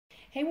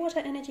Hey water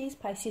energies,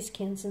 Pisces,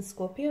 Cancer and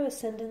Scorpio,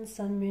 Ascendant,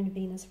 Sun, Moon,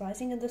 Venus,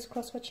 Rising, and this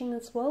cross-watching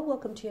as well.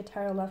 Welcome to your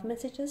Tarot Love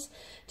Messages.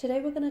 Today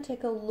we're going to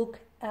take a look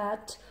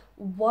at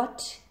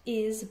what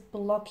is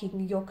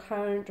blocking your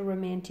current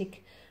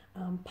romantic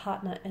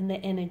partner and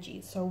their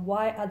energies. So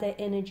why are their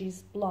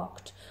energies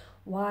blocked?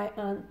 Why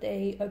aren't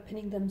they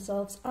opening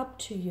themselves up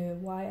to you?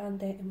 Why aren't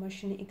they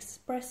emotionally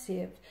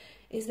expressive?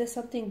 Is there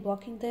something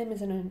blocking them?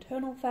 Is it an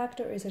internal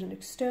factor? Is it an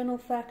external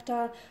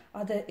factor?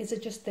 Is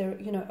it just their,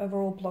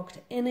 overall blocked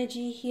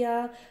energy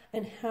here?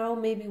 And how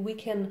maybe we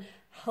can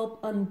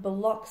help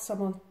unblock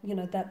some of,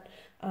 that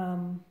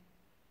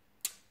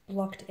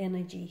blocked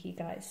energy here,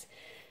 guys.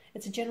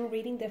 It's a general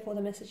reading, therefore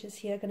the messages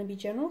here are going to be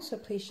general, so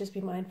please just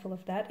be mindful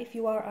of that. If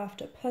you are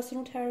after a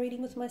personal tarot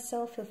reading with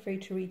myself, feel free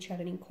to reach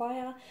out and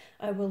inquire.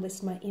 I will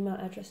list my email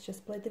address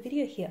just below the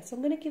video here. So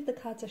I'm going to give the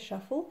cards a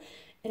shuffle,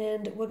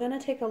 and we're going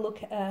to take a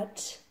look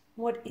at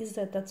what is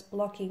it that's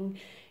blocking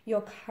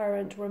your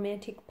current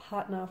romantic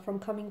partner from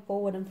coming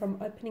forward and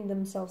from opening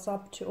themselves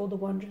up to all the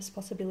wondrous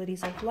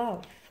possibilities of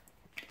love.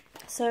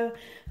 So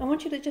I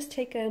want you to just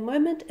take a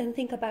moment and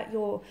think about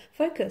your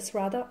focus,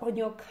 rather, on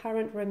your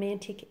current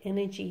romantic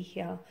energy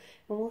here.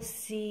 And we'll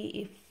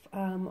see if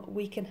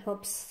we can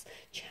help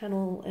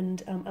channel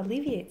and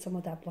alleviate some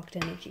of that blocked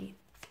energy.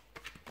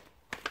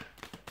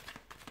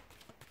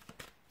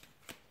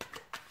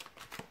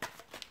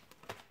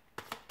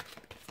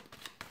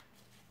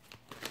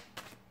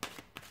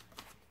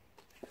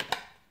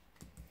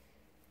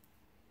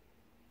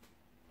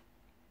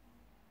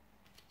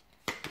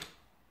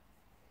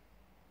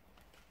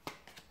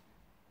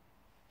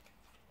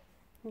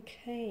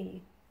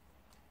 Okay.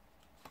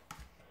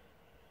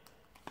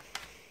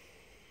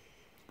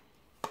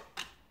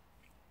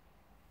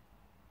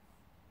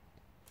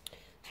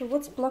 So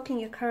what's blocking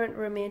your current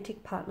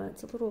romantic partner?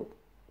 It's a little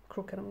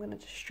crooked. I'm going to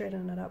just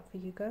straighten it up for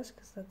you guys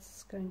because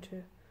that's going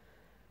to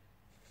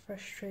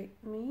frustrate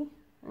me.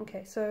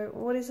 Okay, so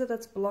what is it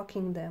that's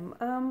blocking them?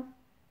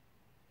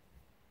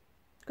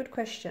 Good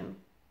question.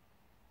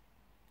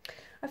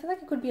 I feel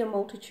like it could be a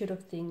multitude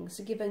of things,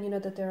 given,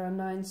 that there are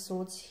 9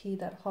 swords here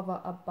that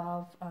hover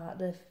above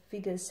the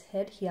figure's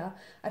head here.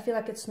 I feel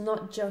like it's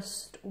not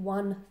just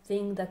one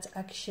thing that's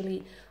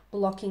actually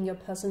blocking your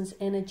person's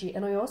energy.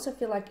 And I also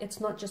feel like it's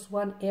not just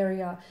one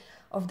area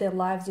of their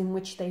lives in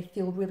which they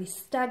feel really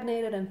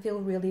stagnated and feel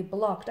really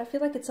blocked. I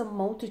feel like it's a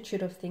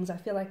multitude of things. I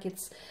feel like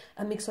it's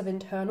a mix of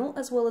internal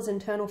as well as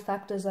internal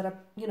factors that are,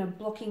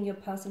 blocking your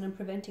person and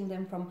preventing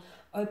them from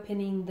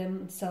opening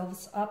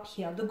themselves up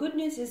here. The good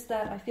news is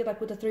that I feel like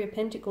with the 3 of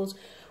Pentacles,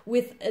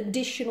 with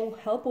additional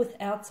help, with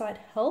outside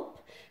help,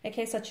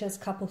 okay, such as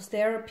couples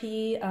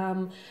therapy,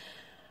 a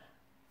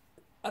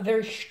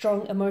very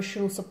strong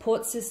emotional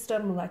support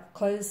system, like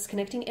close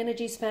connecting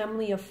energies,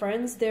 family or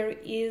friends, there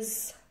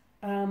is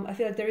I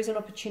feel like there is an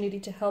opportunity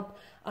to help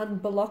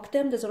unblock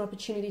them. There's an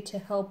opportunity to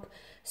help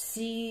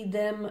see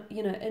them,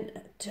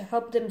 and to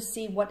help them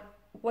see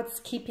what's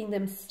keeping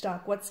them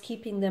stuck, what's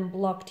keeping them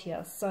blocked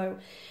here. So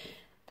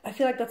I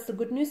feel like that's the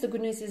good news. The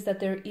good news is that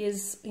there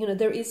is,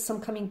 there is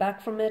some coming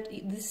back from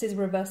it. This is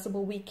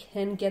reversible. We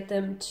can get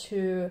them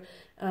to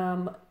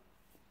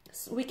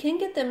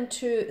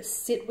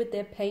sit with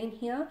their pain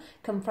here,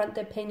 confront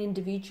their pain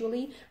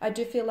individually. I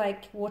do feel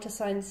like water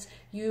signs,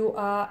 you're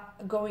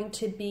going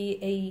to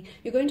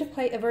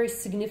play a very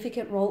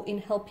significant role in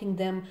helping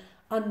them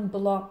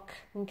unblock,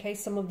 okay,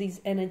 some of these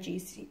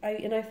energies.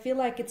 And I feel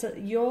like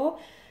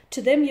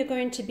to them, you're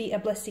going to be a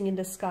blessing in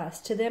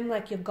disguise. To them,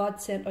 like you're God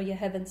sent or you're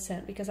heaven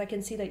sent, because I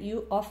can see that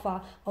you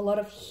offer a lot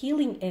of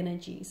healing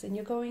energies, and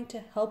you're going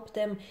to help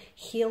them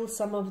heal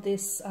some of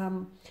this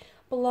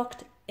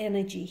blocked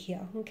energy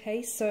here.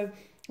 Okay, so,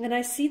 and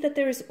I see that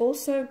there is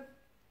also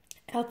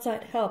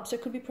outside help. So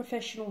it could be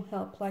professional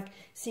help, like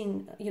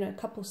seeing,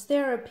 couples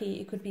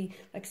therapy. It could be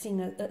like seeing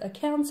a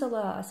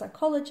counselor, a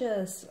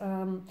psychologist.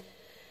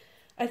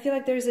 I feel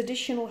like there is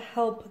additional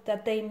help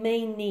that they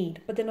may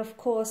need, but then of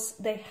course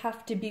they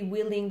have to be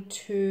willing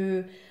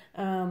to,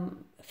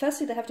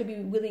 firstly they have to be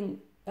willing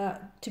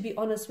to be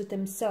honest with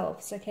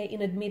themselves, okay,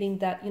 in admitting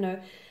that,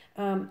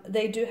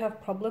 they do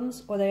have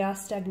problems, or they are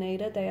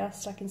stagnated, they are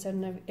stuck in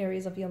certain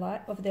areas of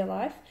their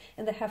life,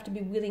 and they have to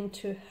be willing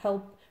to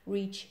help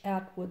reach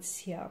outwards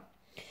here.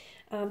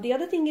 The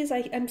other thing is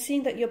I'm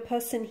seeing that your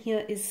person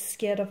here is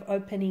scared of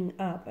opening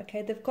up,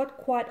 okay? They've got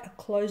quite a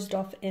closed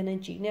off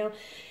energy. Now,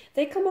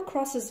 they come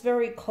across as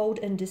very cold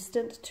and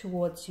distant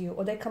towards you,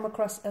 or they come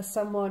across as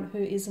someone who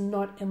is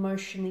not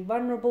emotionally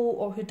vulnerable,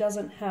 or who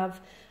doesn't have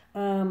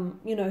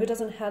who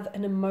doesn't have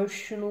an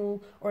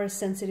emotional or a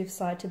sensitive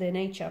side to their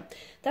nature.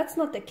 That's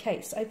not the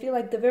case. I feel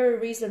like the very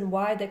reason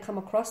why they come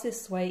across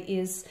this way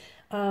is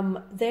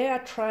they are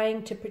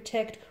trying to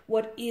protect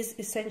what is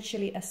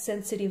essentially a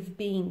sensitive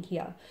being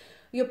here.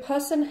 Your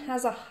person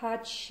has a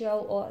hard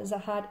shell or has a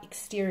hard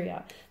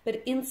exterior,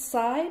 but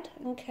inside,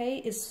 okay,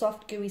 is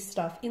soft, gooey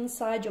stuff.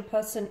 Inside, your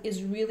person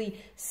is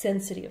really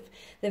sensitive.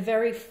 They're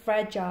very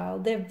fragile.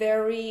 They're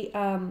very,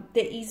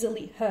 they're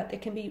easily hurt. They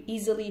can be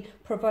easily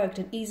provoked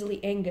and easily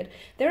angered.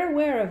 They're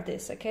aware of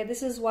this, okay?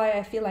 This is why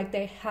I feel like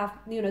they have,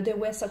 you know, they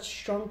wear such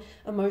strong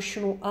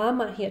emotional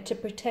armor here to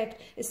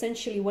protect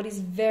essentially what is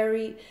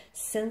very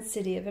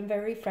sensitive and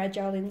very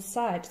fragile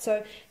inside.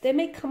 So they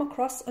may come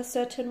across a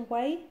certain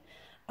way,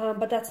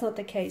 but that's not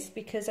the case,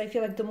 because I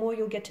feel like the more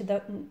you'll get to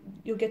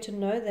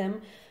know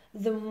them,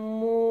 the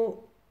more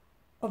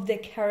of their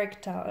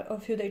character,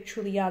 of who they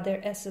truly are,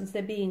 their essence,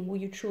 their being, will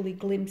you truly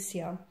glimpse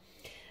here.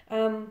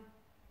 Your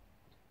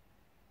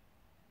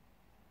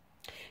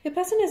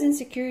person has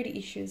insecurity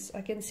issues.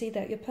 I can see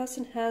that. Your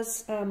person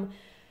has...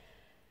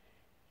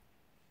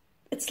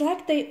 it's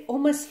like they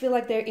almost feel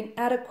like they're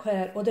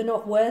inadequate or they're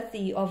not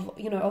worthy of,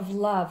 you know, of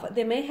love.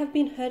 They may have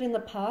been hurt in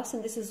the past,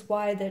 and this is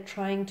why they're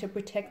trying to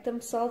protect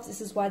themselves. This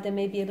is why they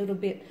may be a little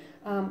bit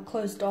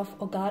closed off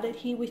or guarded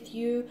here with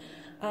you,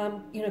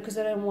 you know, because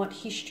they don't want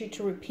history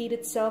to repeat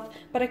itself.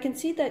 But I can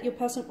see that your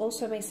person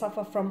also may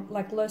suffer from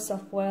like low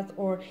self-worth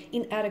or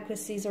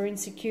inadequacies or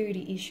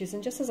insecurity issues.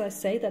 And just as I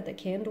say that, the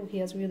candle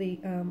here is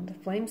really, the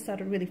flame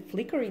started really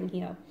flickering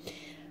here.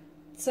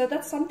 So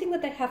that's something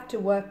that they have to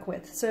work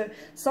with. So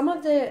some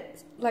of the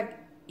like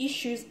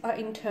issues are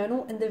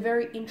internal, and they're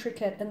very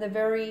intricate, and they're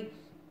very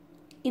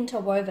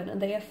interwoven,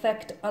 and they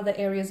affect other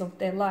areas of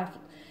their life.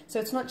 So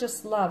it's not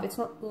just love. It's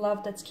not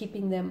love that's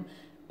keeping them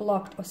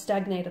blocked or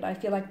stagnated. I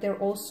feel like they're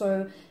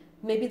also,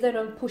 maybe they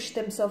don't push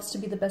themselves to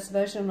be the best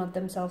version of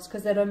themselves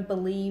because they don't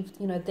believe,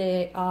 you know,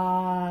 they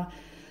are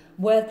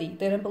worthy.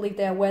 They don't believe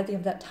they are worthy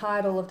of that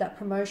title, of that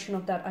promotion,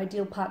 of that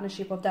ideal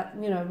partnership, of that,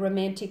 you know,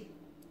 romantic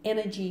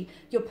energy.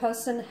 Your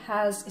person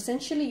has,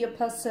 essentially your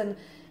person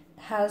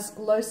has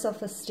low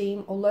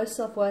self-esteem or low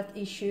self-worth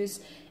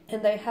issues,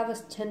 and they have a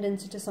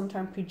tendency to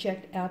sometimes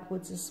project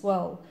outwards as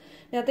well.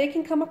 Now they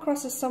can come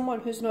across as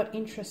someone who's not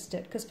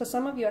interested, because for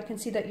some of you I can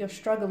see that you're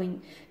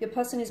struggling. Your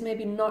person is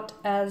maybe not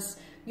as,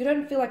 you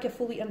don't feel like you're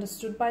fully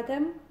understood by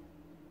them,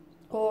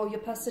 or your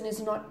person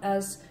is not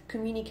as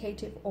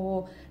communicative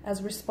or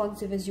as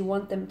responsive as you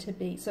want them to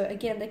be. So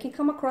again, they can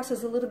come across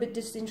as a little bit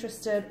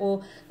disinterested,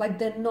 or like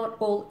they're not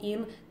all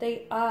in.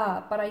 They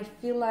are, but I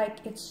feel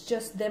like it's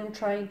just them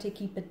trying to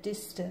keep a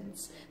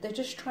distance. They're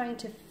just trying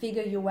to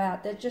figure you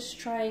out. They're just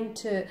trying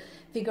to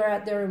figure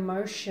out their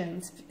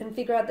emotions and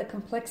figure out the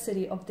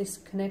complexity of this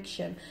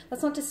connection.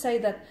 That's not to say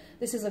that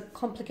this is a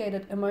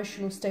complicated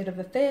emotional state of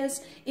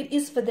affairs. It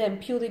is for them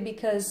purely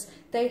because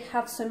they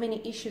have so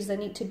many issues that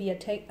need to be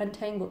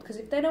untangled. Because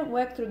if they don't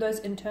work through those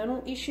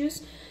internal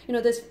issues, you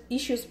know, there's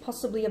issues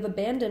possibly of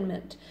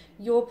abandonment.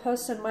 Your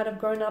person might have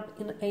grown up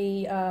in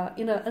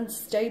an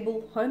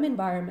unstable home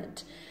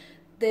environment.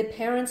 Their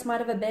parents might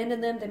have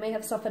abandoned them. They may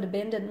have suffered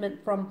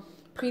abandonment from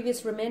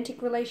previous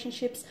romantic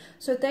relationships.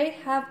 So they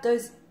have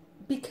those,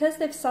 because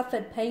they've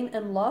suffered pain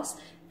and loss,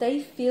 they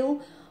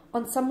feel,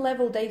 on some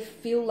level, they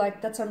feel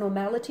like that's a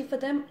normality for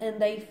them,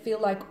 and they feel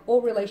like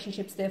all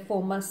relationships,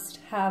 therefore, must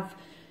have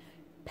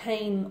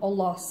pain or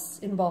loss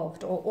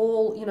involved, or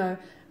all, you know,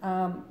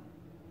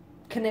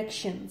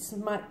 connections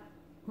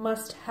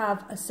must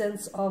have a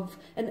sense of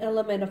an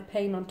element of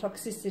pain or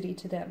toxicity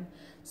to them.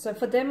 So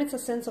for them, it's a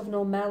sense of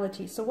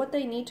normality. So what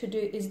they need to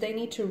do is they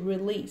need to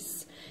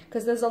release,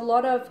 because there's a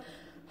lot of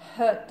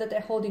hurt that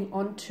they're holding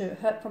on to,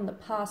 hurt from the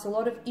past, a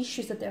lot of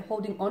issues that they're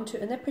holding on to,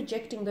 and they're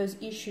projecting those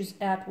issues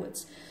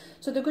outwards.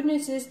 So the good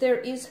news is there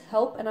is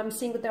help, and I'm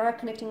seeing that there are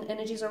connecting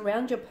energies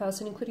around your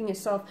person, including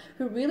yourself,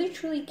 who really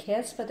truly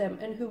cares for them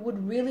and who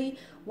would really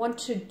want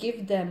to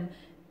give them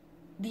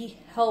the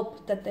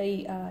help that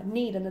they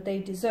need and that they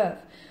deserve.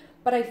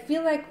 But I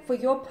feel like for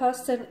your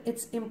person,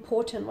 it's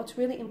important, what's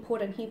really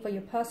important here for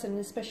your person,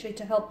 especially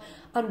to help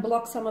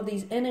unblock some of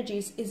these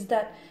energies, is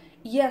that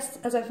yes,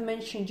 as I've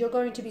mentioned, you're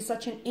going to be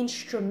such an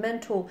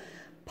instrumental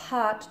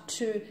part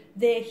to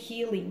their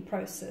healing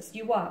process.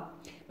 You are.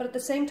 But at the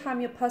same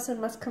time, your person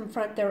must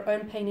confront their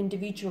own pain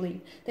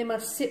individually. They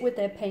must sit with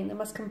their pain. They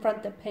must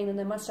confront their pain, and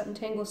they must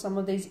untangle some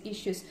of these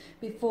issues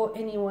before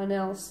anyone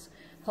else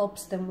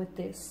helps them with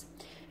this.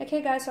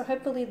 Okay, guys, so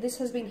hopefully this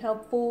has been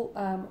helpful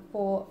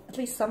for at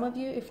least some of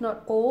you, if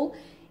not all,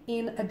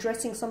 in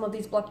addressing some of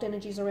these blocked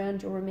energies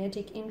around your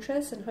romantic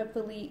interests, and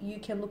hopefully you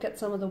can look at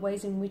some of the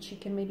ways in which you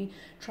can maybe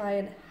try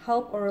and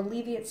help or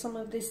alleviate some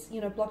of this, you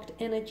know, blocked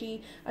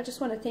energy. I just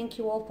want to thank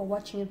you all for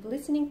watching and for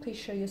listening. Please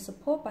show your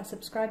support by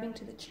subscribing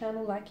to the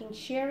channel, liking,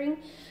 sharing.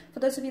 For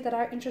those of you that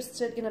are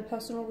interested in a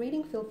personal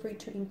reading, feel free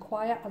to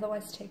inquire.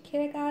 Otherwise, take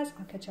care, guys.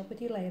 I'll catch up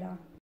with you later.